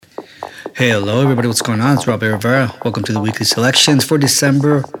Hello, everybody. What's going on? It's Robbie Rivera. Welcome to the weekly selections for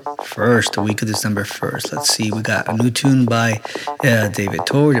December 1st, the week of December 1st. Let's see. We got a new tune by David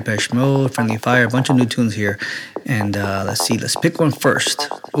Tort, Depeche Mode, Friendly Fire, a bunch of new tunes here. And let's see. Let's pick one first.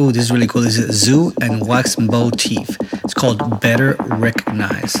 Oh, this is really cool. This is Zoo and Wax Motif. It's called Better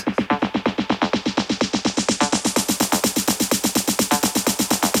Recognize.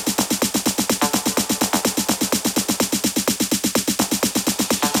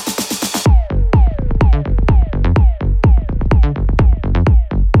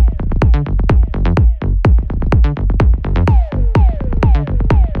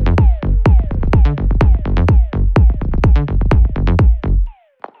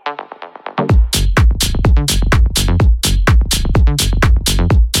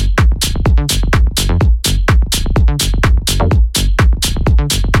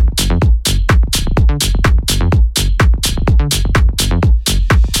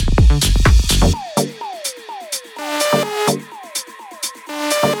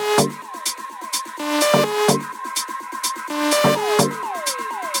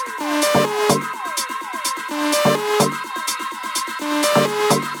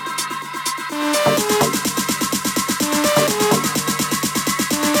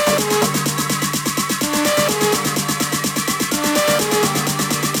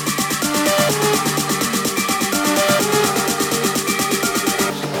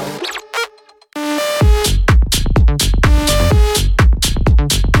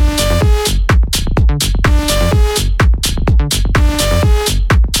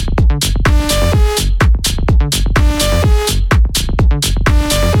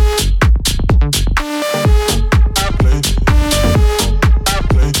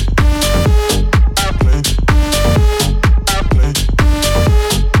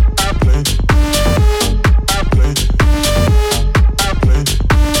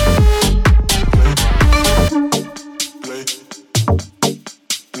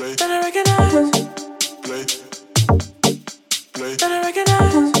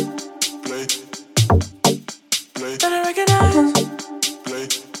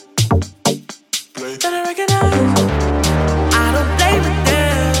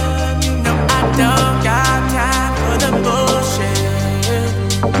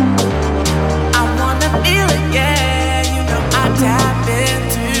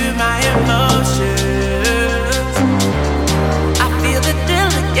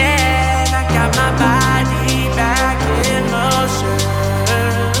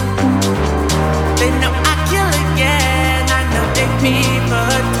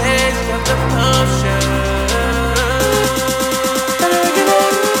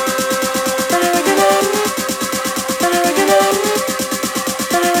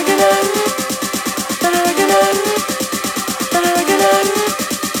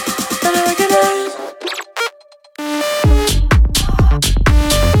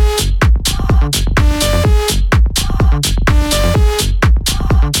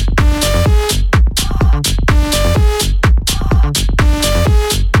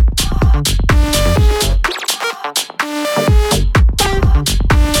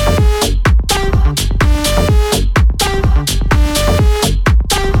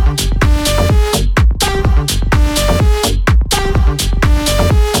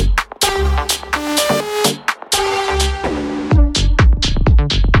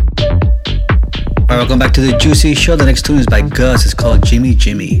 Welcome back to the Juicy Show. The next tune is by Gus. It's called Jimmy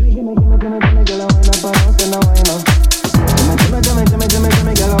Jimmy.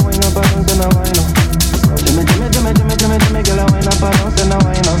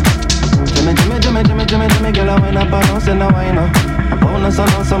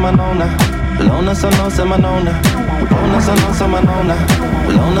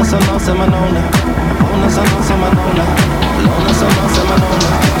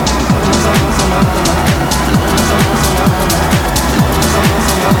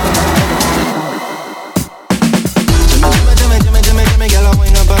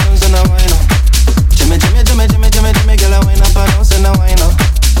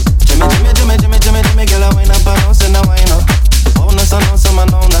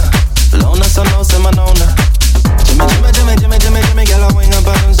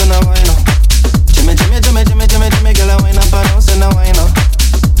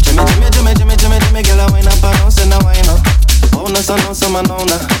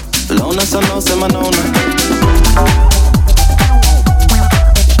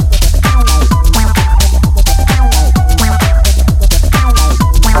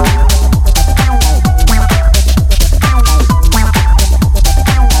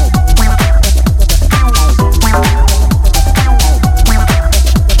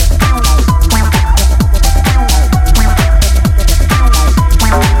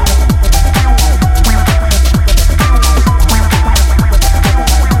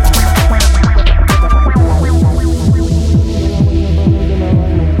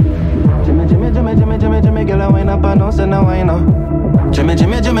 Jimmy, girl, I wind up, I don't say no, I know. Jimmy,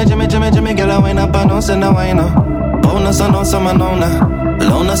 girl, I wind up, I don't say no, I know. Bonus, I know, some I know now.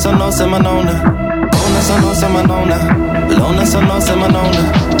 Bonus, I know, some I know now. Bonus, I know, some I know now. Bonus, I know, some I know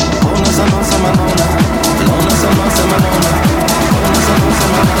now. Bonus, I know, some I know now. Bonus, I know, some I know now. Bonus, I know, some I know now. Bonus, I know,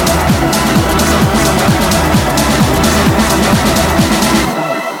 some I know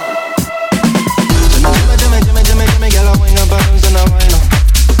now. Jimmy, girl, I wind up, I don't say no, I know.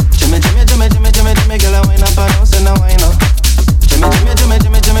 Jimmy, girl, I wind up, I don't say no, I know.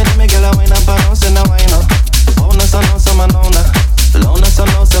 Jimmy, girl, I wind up, I don't say no, I know. Bonus, I know, some I know now. Bonus, I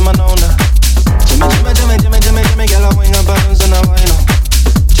know, some I know now. Jimmy, girl, I wind up, I don't say no, I know.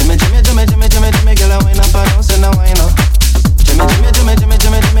 Jimmy, girl, I wind up, I don't say no, I know. Jimmy,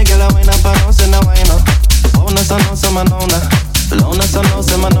 girl, I wind up, I don't say no, I know. Bonus, I know, some I know now. Bonus, I know,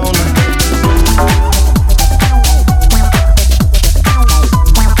 some I know now.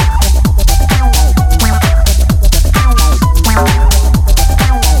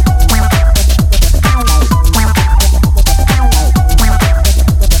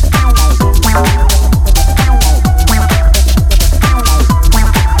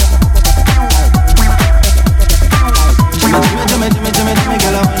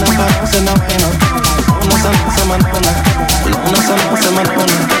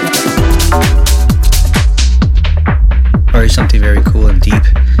 Something very cool and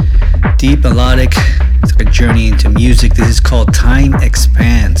deep melodic. It's like a journey into music. This is called Time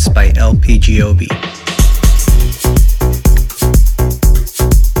Expands by LP Giobbi.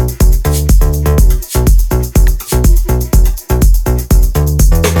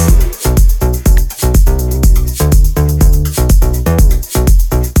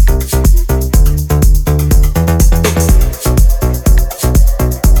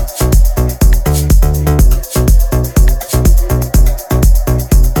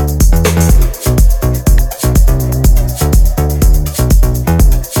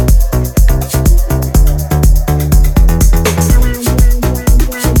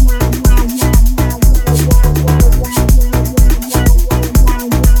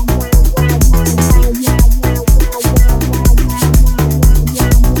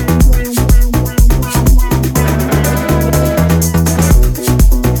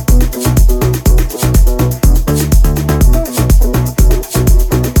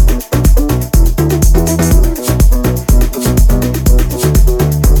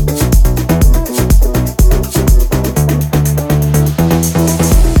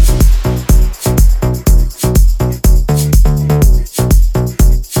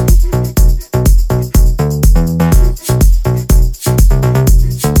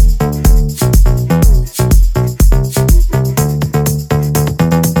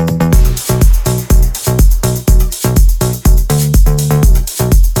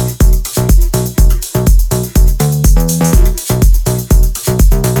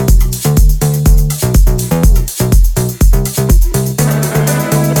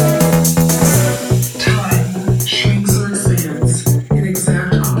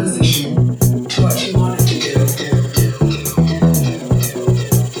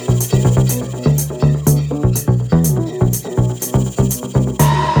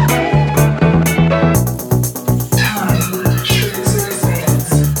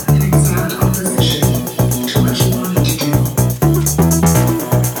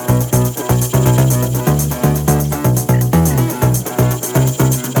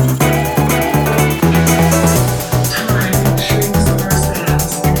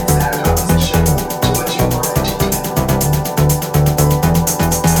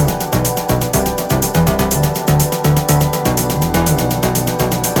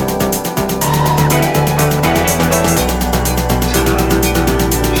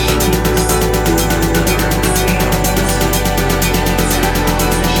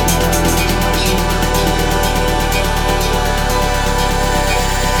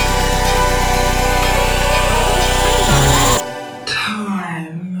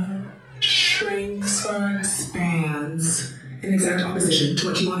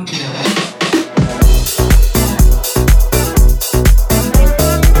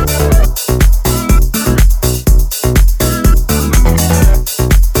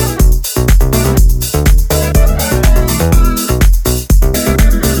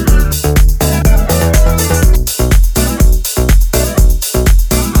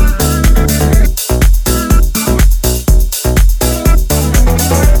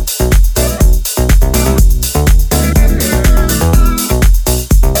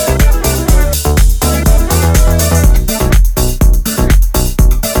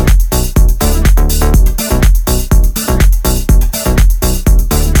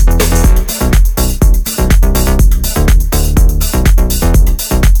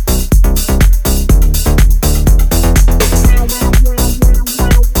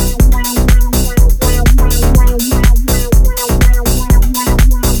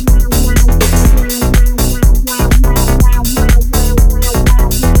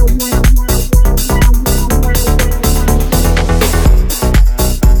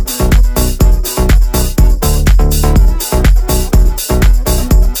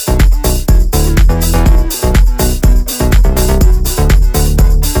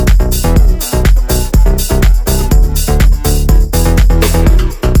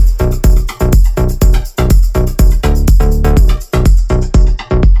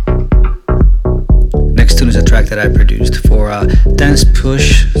 track that I produced for Dance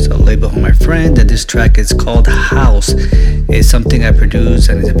Push, so label from my friend, and this track is called House. It's something I produce,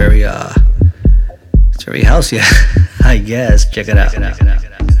 and it's very house, yeah. I guess. Check it out.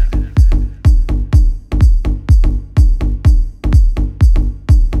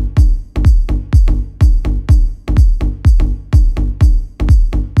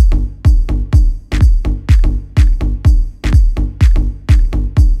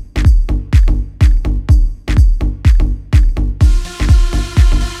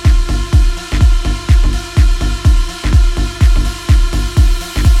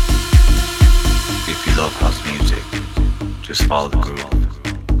 Follow the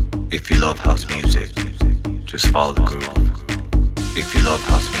groove. If you love house music, just follow the groove. If you love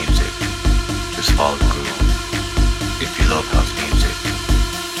house music, just follow the groove. If you love house music,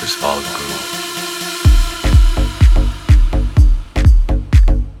 just follow the groove.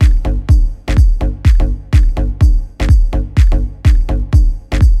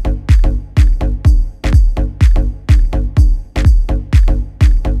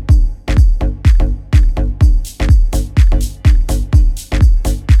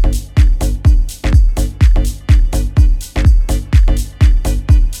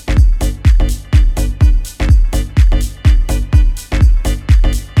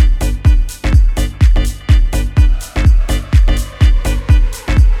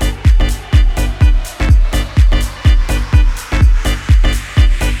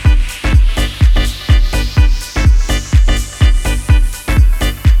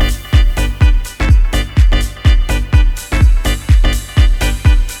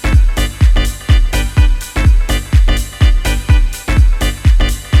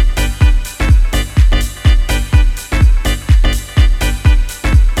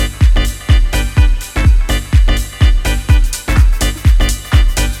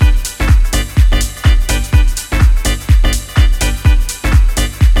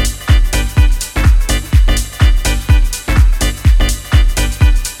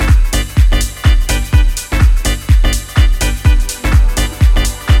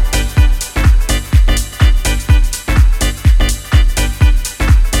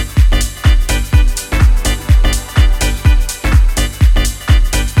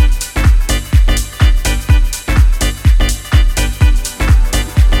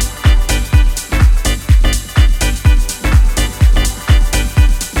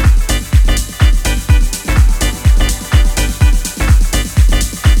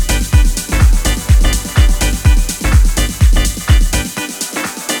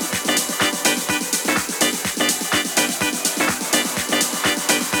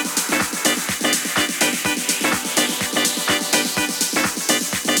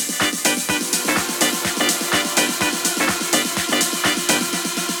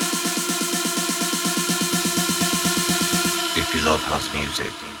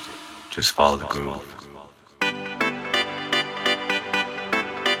 Just follow the groove.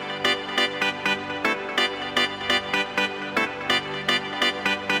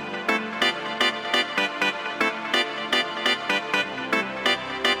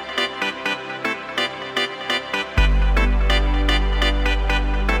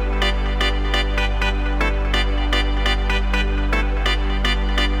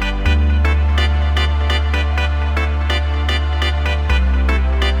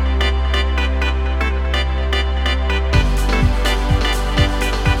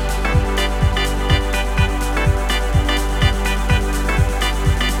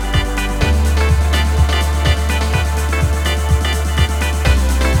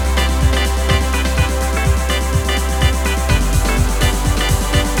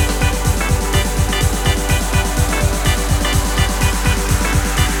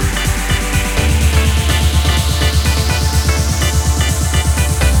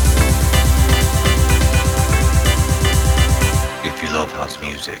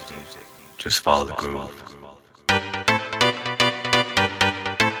 Just follow the groove.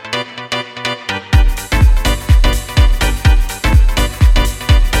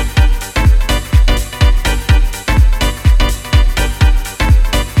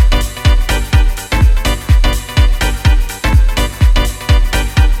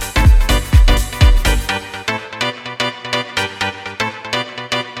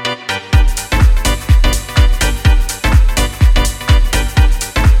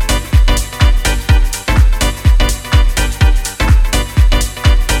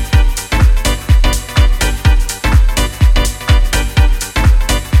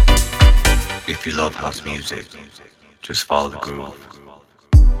 If you love house music, just follow the groove.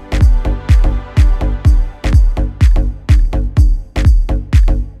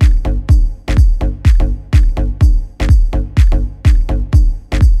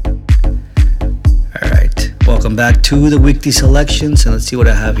 back to the weekly selections, and let's see what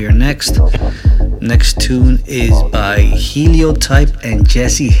I have here next. Next tune is by Heliotype and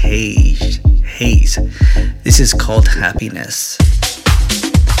Jesse Hayes. This is called Happiness.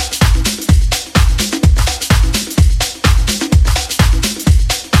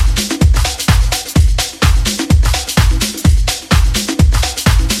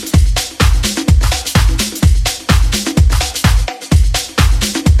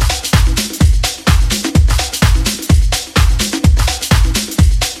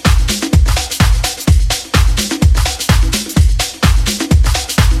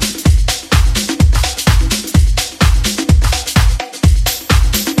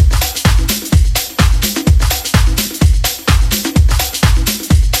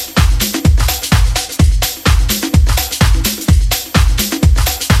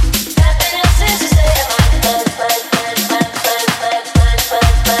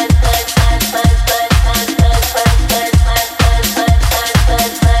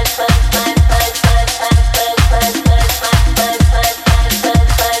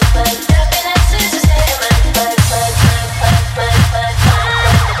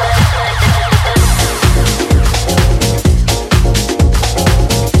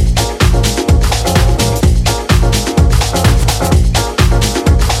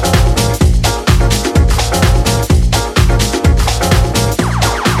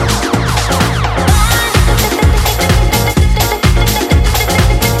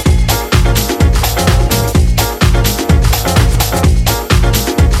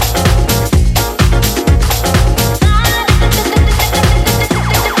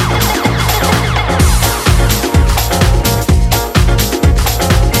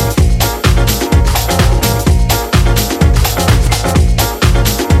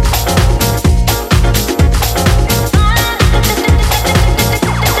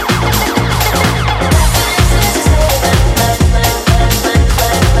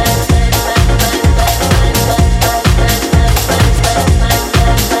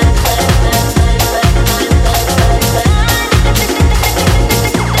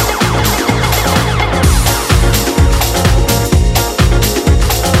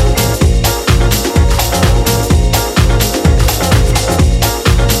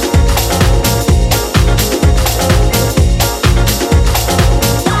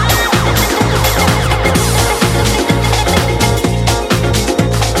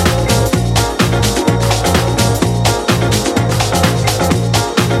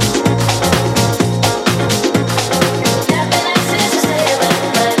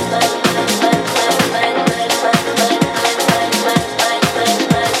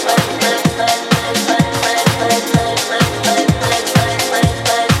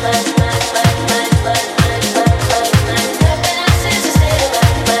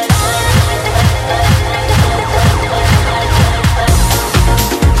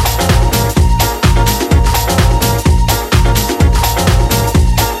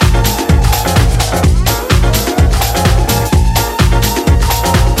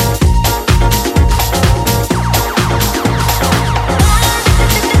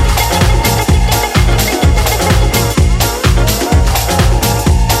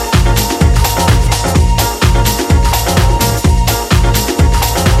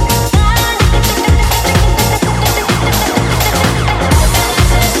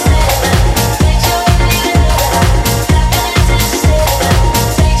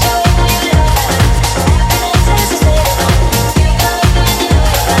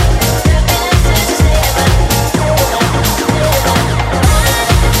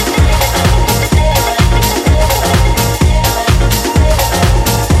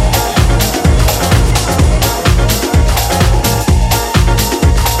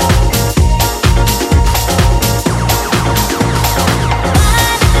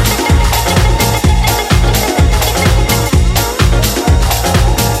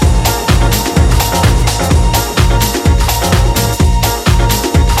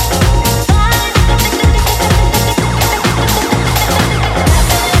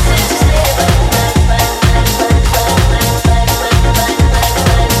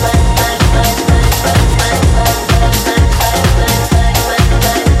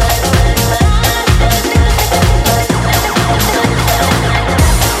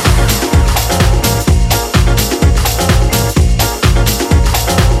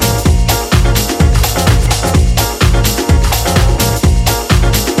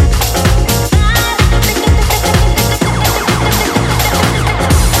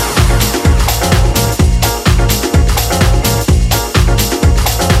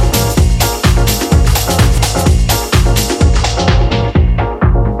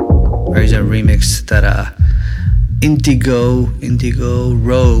 Indigo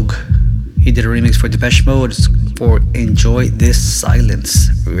Rogue. He did a remix for Depeche Mode for Enjoy This Silence.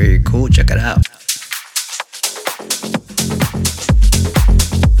 Very cool, check it out.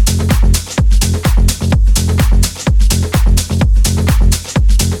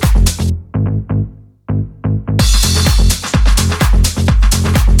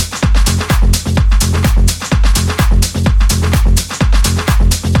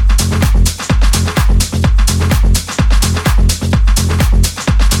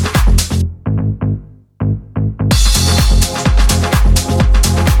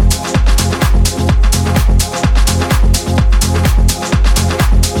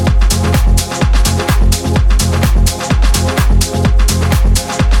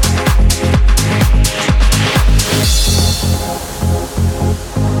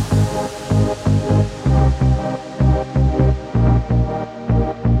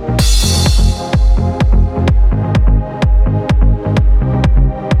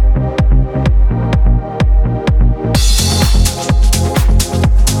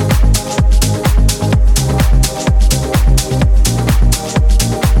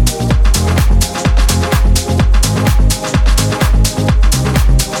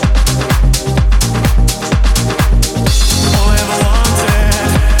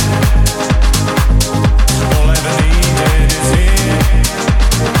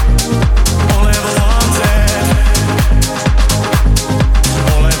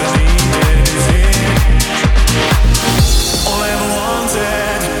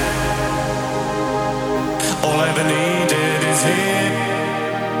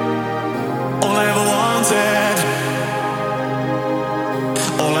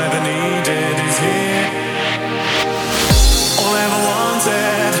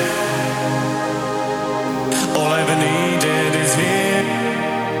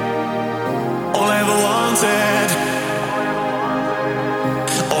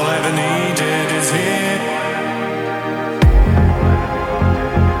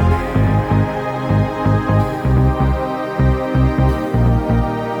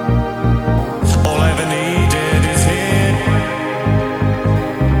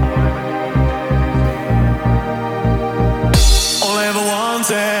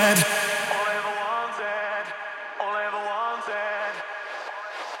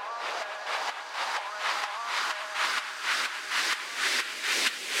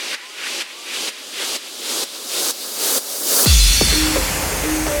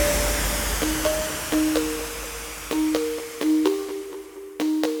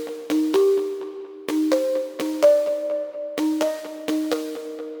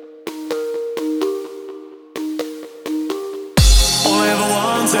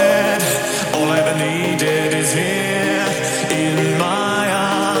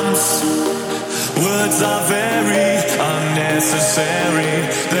 Words are very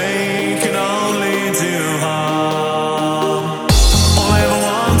unnecessary.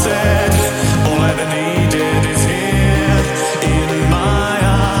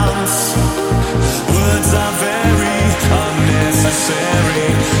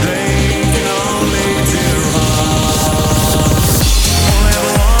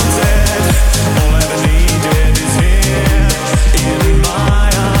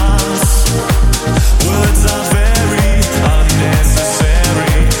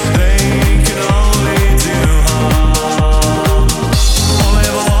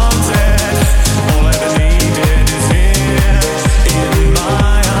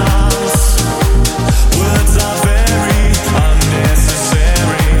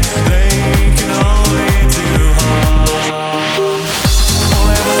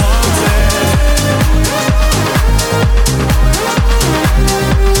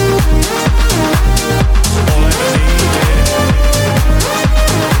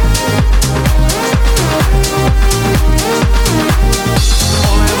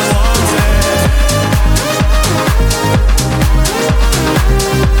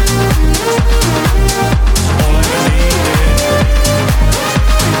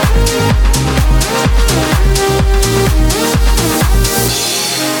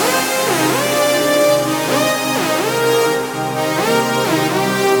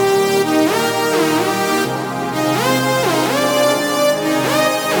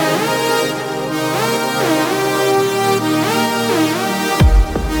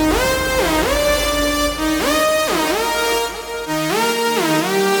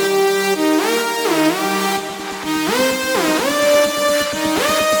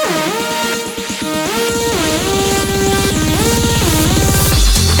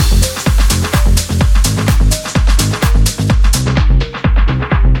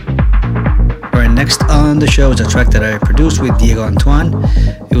 the show is a track that I produced with Diego Antoine.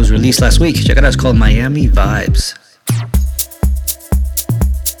 It was released last week. Check it out. It's called Miami Vibes.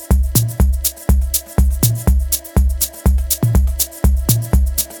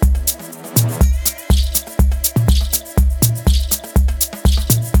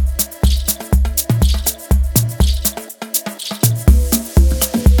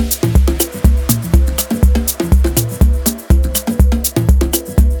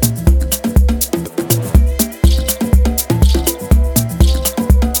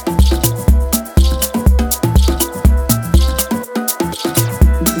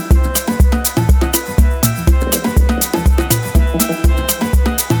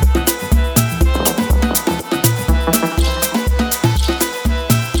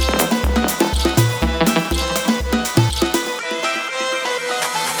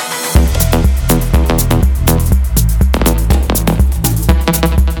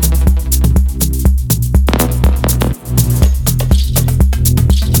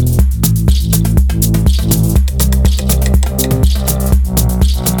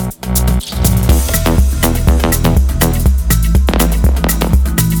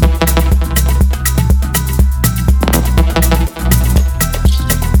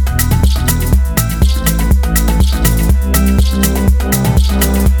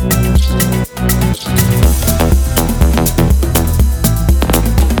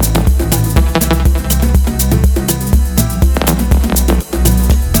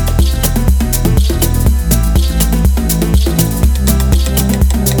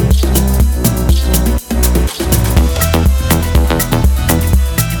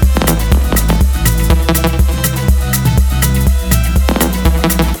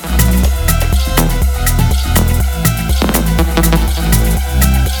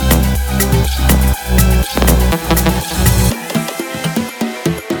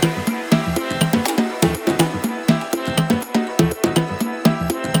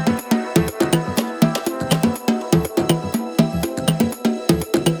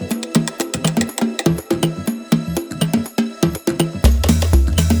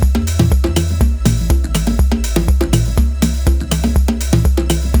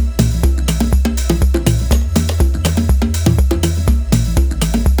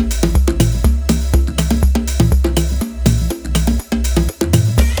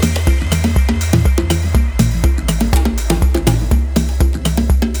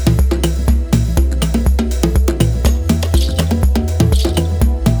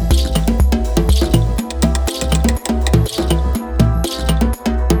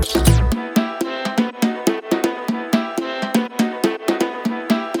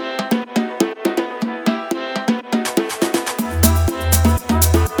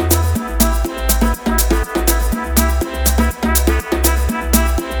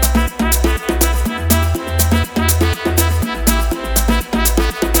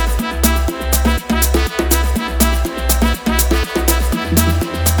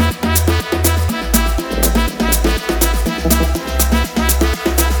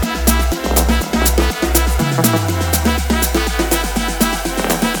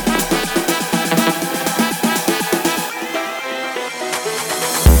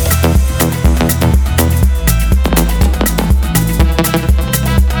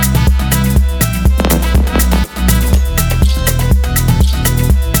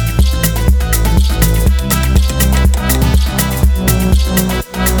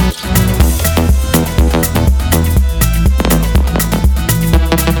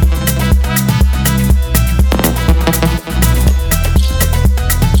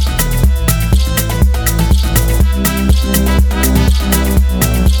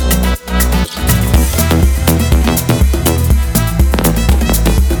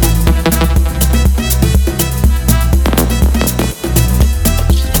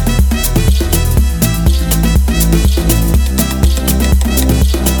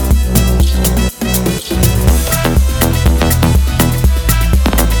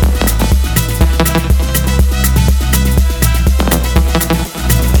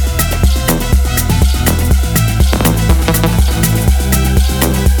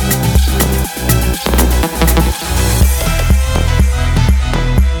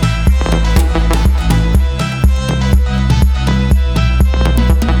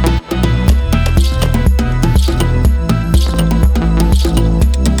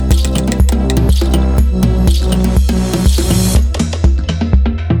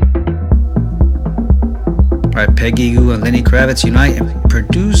 Peggy and Lenny Kravitz unite and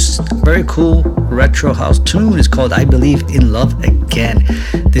produce a very cool retro house tune. It's called I Believe in Love Again.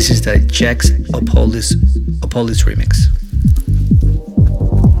 This is the Jess Opolis remix.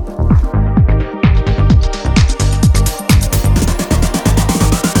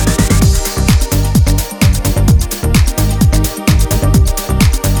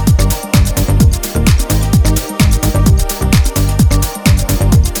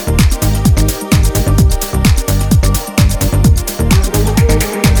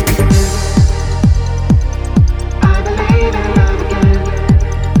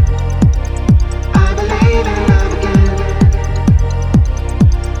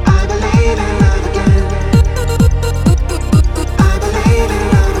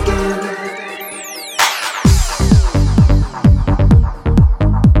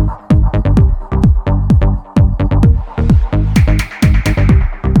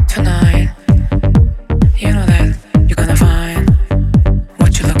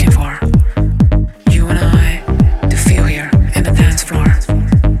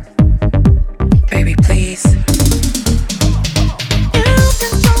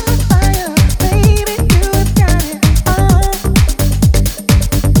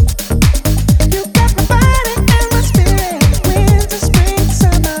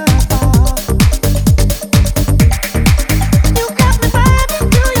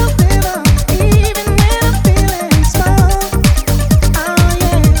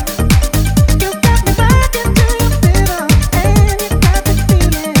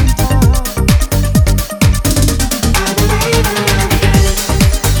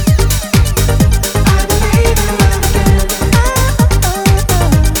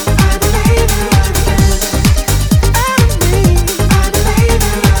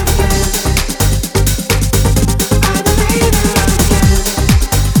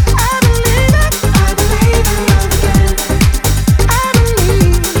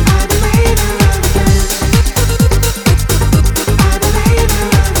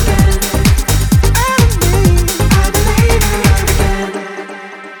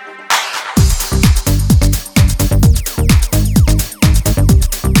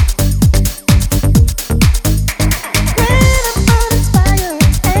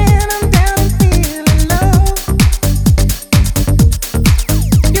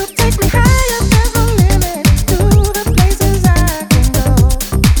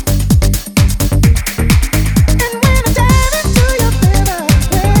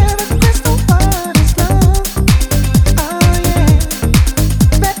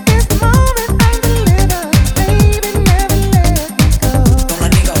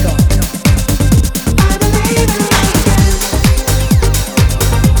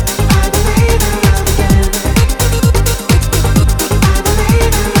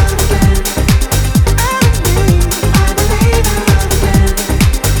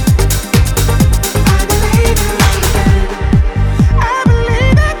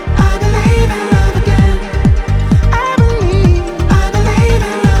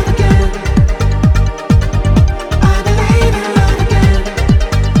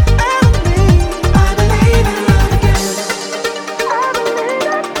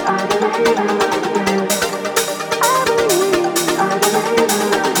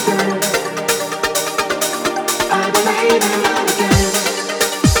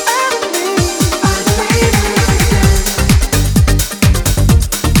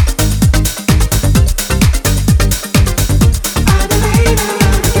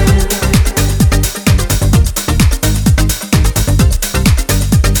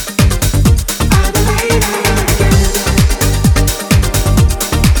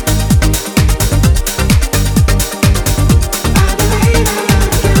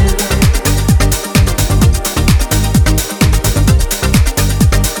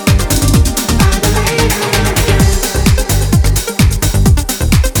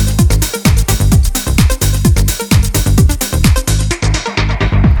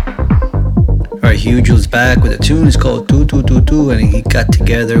 HUGEL's back with a tune. It's called Tututu, and he got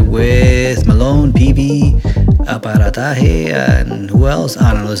together with Malone, PB, Aparataje, and who else?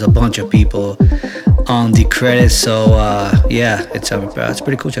 I don't know. There's a bunch of people on the credits. So yeah, it's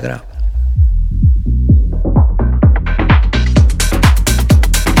pretty cool. Check it out.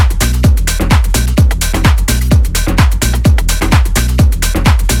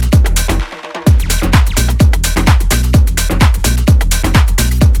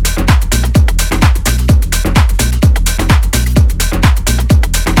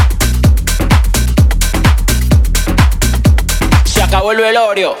 El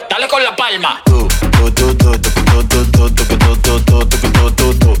velorio, dale con la palma.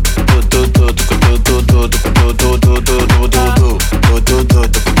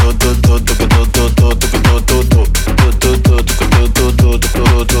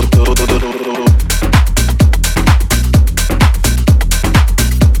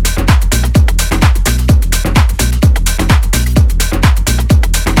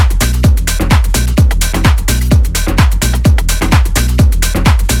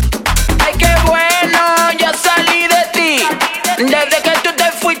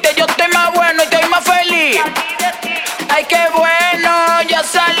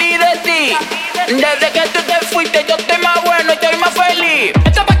 Desde que tú te fuiste yo estoy más bueno y estoy más feliz.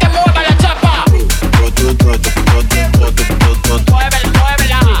 Esto es pa' que mueva la chapa. Muévela,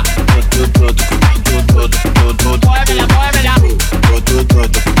 muévela. Muévela, muévela.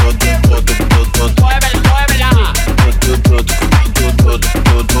 Muévela, muévela.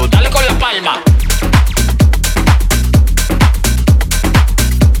 Dale con la palma.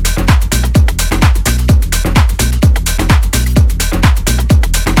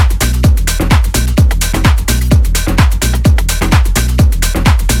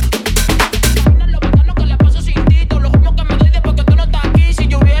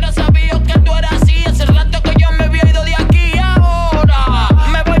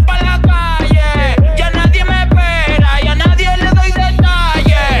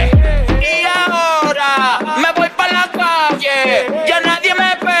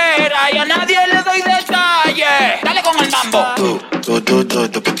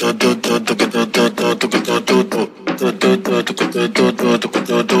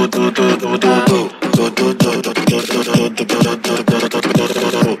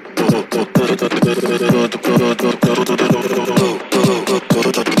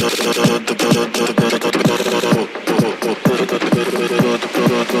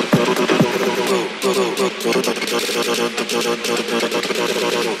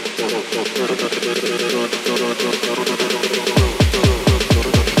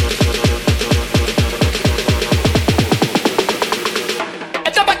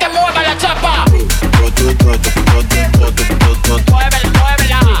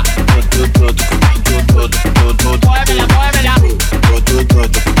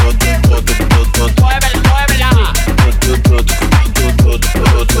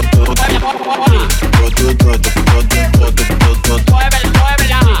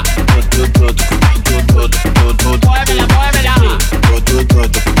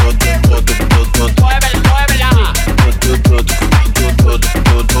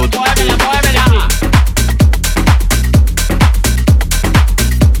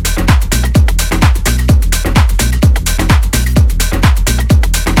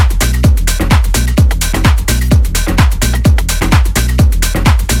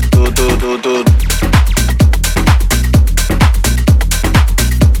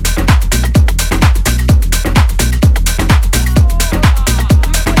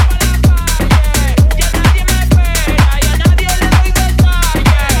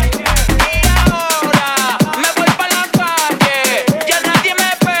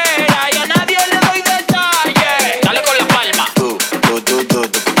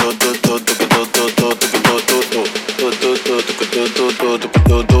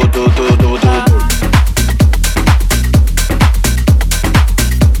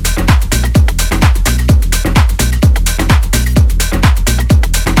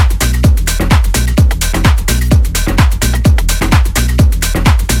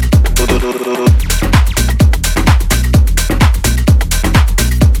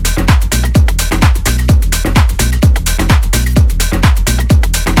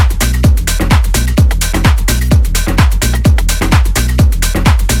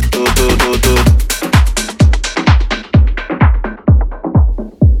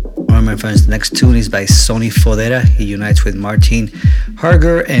 Next tune is by Sonny Fodera. He unites with Martin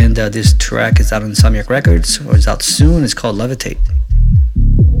Harger, and this track is out on Insomniac Records, or it's out soon. It's called Levitate.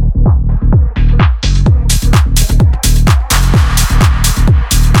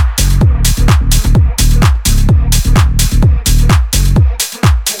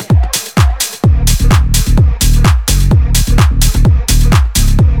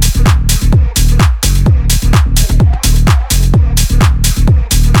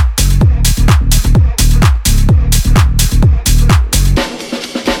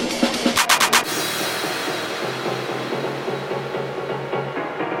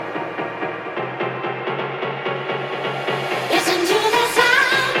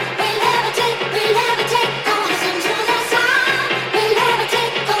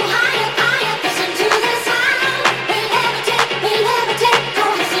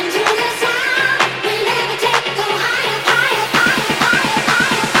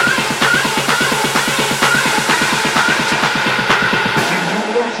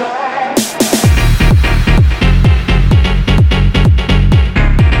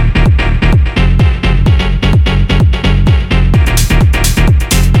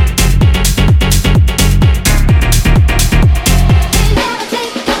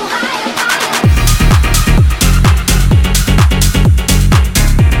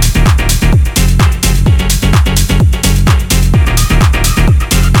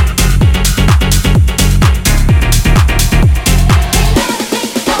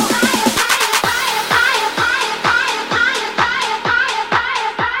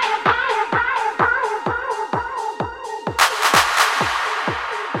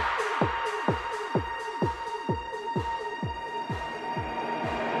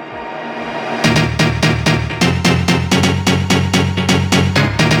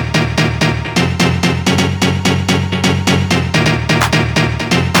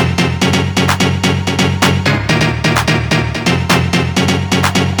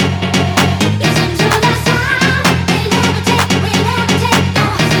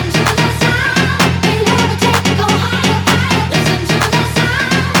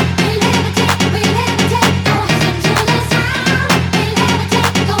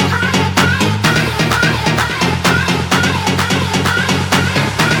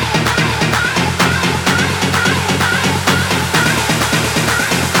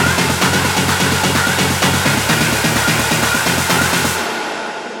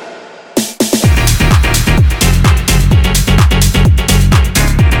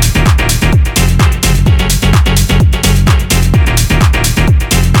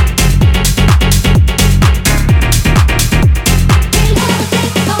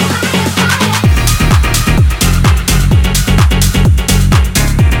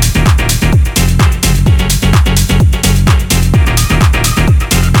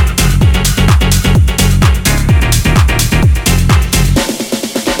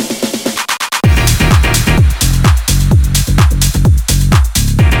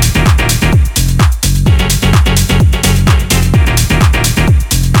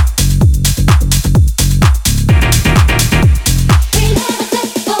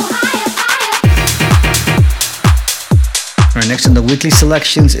 in the weekly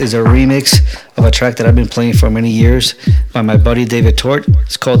selections is a remix of a track that I've been playing for many years by my buddy David Tort.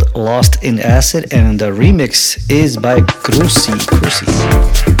 It's called Lost in Acid, and the remix is by Crusy.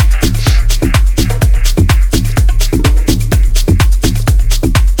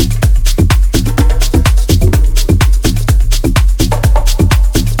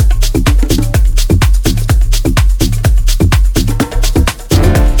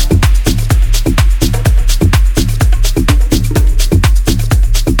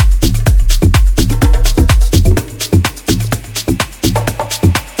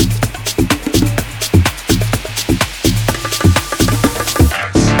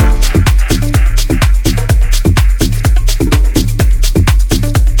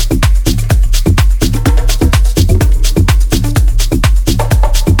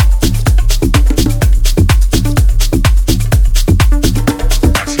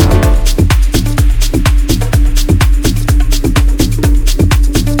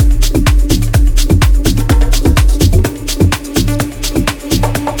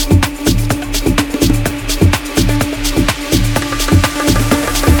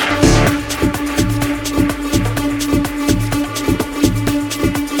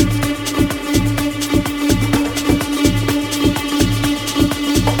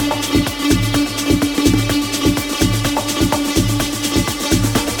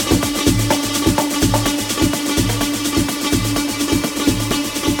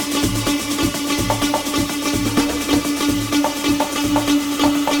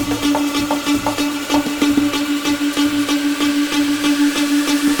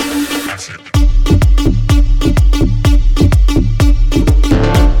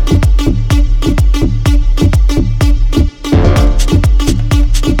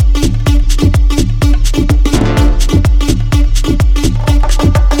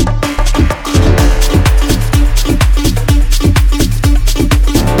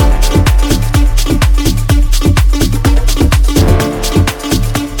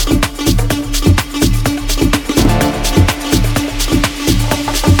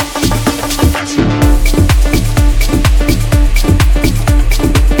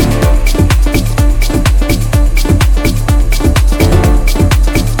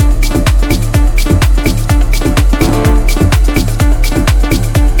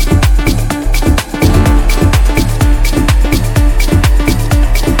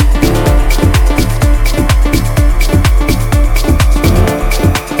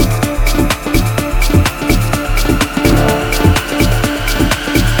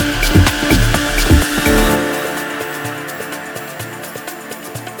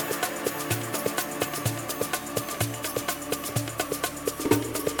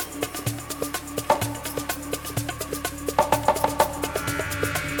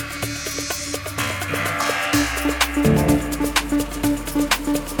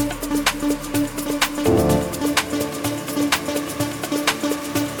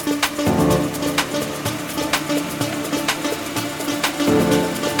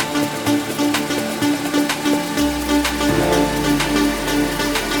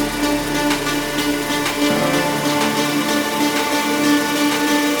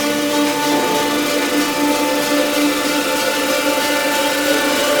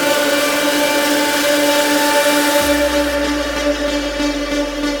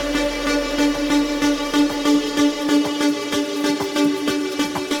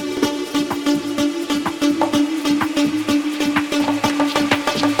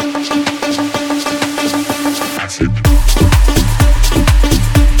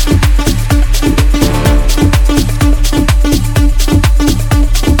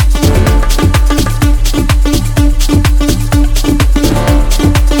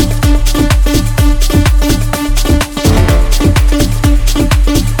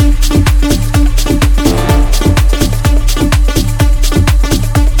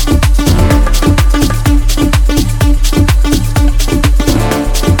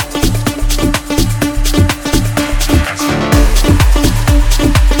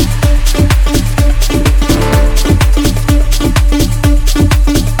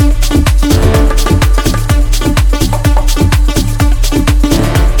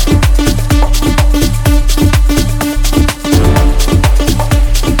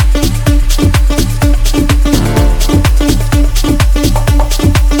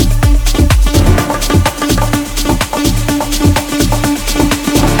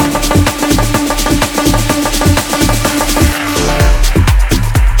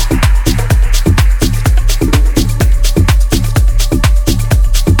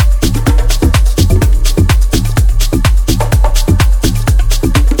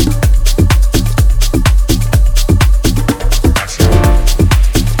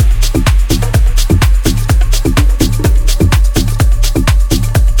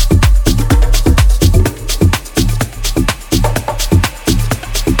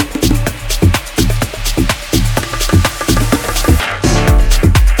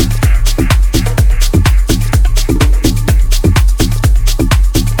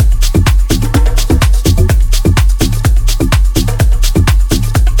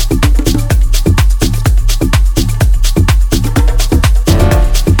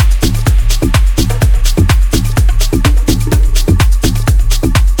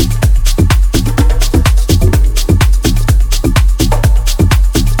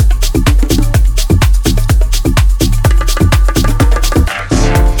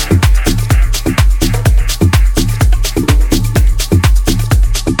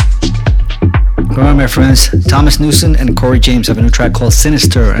 friends. Thomas Newson and Corey James have a new track called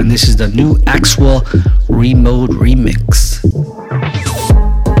Sinister, and this is the new Axwell Remode remix.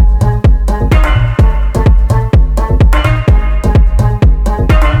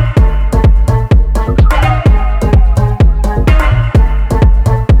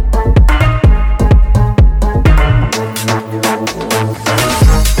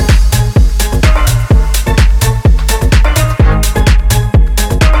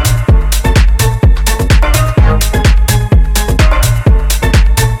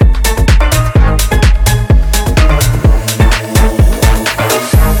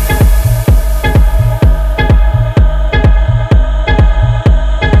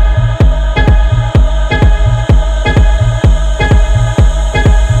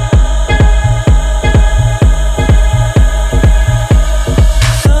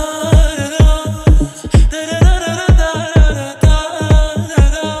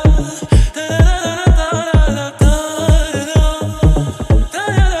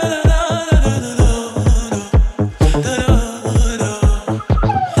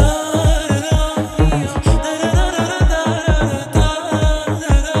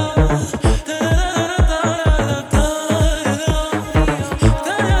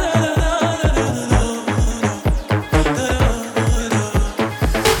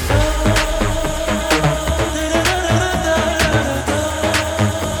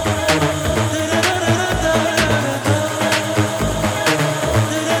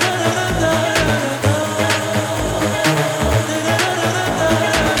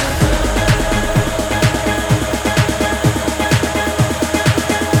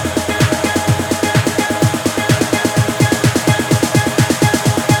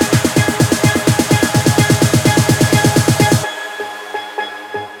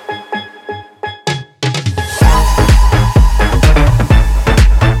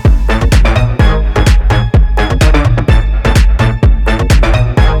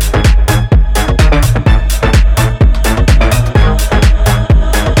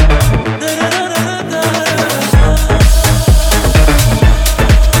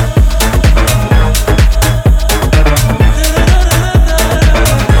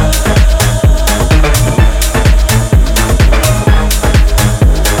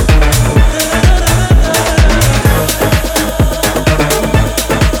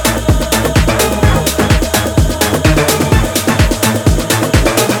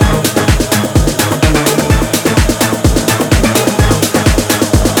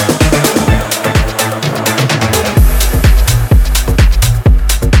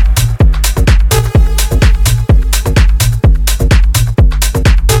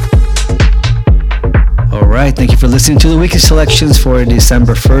 Thank you for listening to the weekly selections for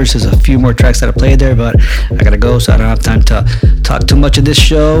December 1st. There's a few more tracks that I played there, but I gotta go, so I don't have time to talk too much of this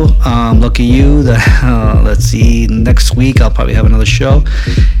show. Lucky you. Let's see, next week I'll probably have another show.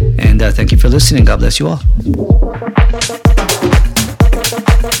 And thank you for listening. God bless you all.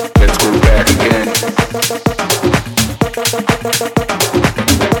 Let's go back again.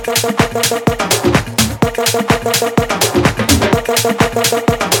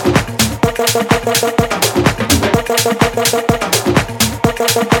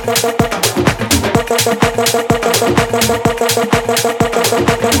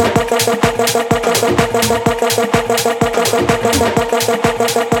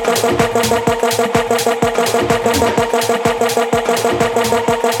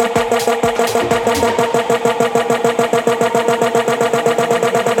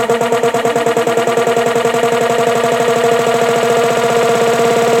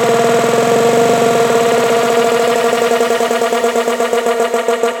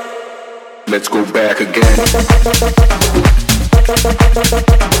 Let's go back again.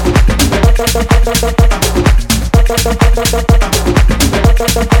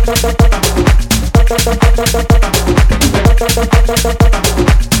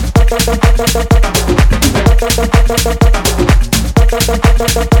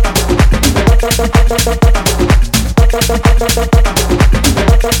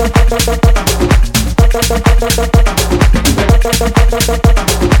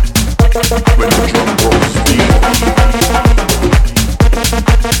 When the drum rolls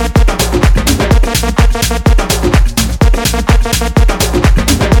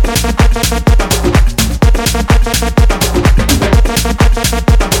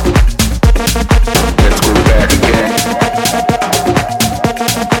let's go back again. Let's go back again.